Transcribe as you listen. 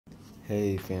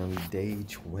Hey family, day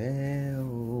 12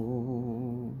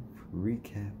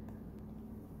 recap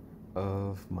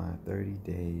of my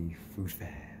 30-day fruit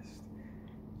fast.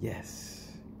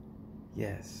 Yes,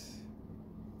 yes,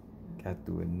 got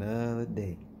through another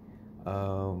day.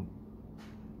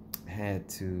 Had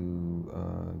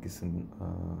to get some,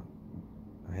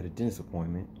 I had a dentist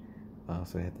appointment,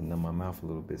 so I had to numb my mouth a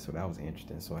little bit, so that was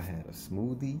interesting. So I had a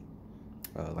smoothie,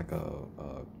 like a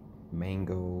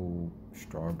mango,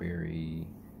 strawberry,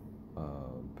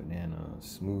 banana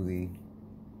smoothie.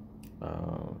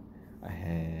 I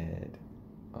had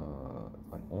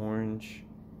an orange,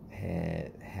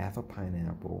 had half a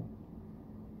pineapple,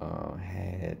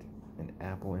 had an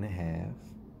apple and a half.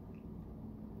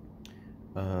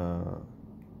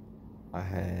 I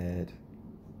had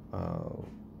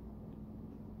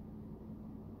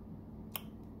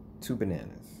two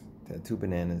bananas. Had two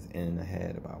bananas, and I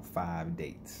had about 5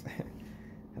 dates. Had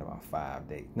about 5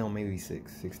 dates. No, maybe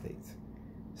six dates.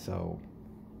 So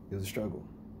it was a struggle.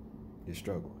 It's a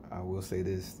struggle. I will say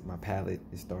this: my palate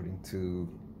is starting to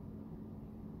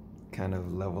kind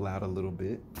of level out a little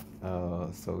bit.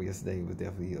 So yesterday was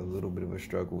definitely a little bit of a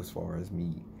struggle as far as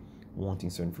me wanting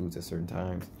certain foods at certain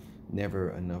times. Never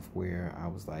enough where I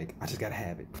was like, I just gotta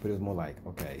have it. But it was more like,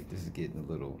 okay, this is getting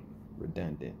a little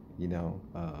redundant,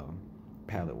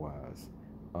 palate wise.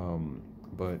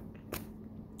 But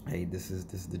hey, this is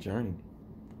the journey.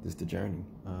 This is the journey.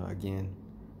 Again,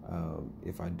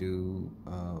 if I do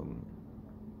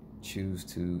choose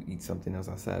to eat something else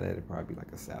outside that, it'd probably be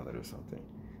like a salad or something.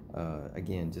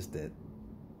 Again, just that,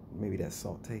 maybe that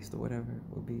salt taste or whatever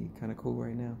would be kind of cool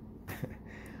right now.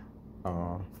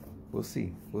 We'll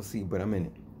see, but I'm in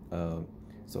it.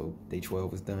 So day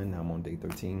 12 is done. Now I'm on day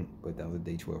 13, but that was a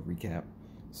day 12 recap.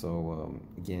 So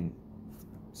again,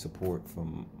 support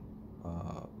from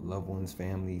loved ones,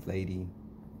 family, lady,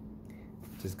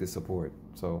 just good support.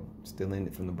 So still in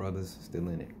it from the brothers, still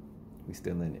in it. We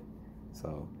still in it.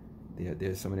 So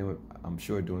there's some of them I'm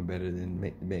sure doing better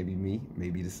than maybe me,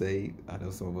 maybe to say. I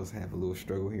know some of us have a little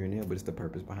struggle here and there, but it's the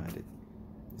purpose behind it.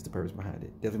 It's the purpose behind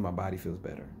it. Definitely my body feels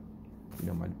better.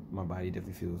 My body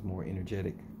definitely feels more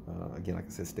energetic. Again, like I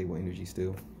said, stable energy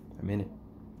still. I'm in it.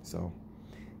 So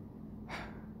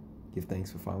give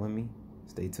thanks for following me.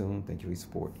 Stay tuned. Thank you for your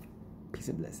support. Peace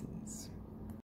and blessings.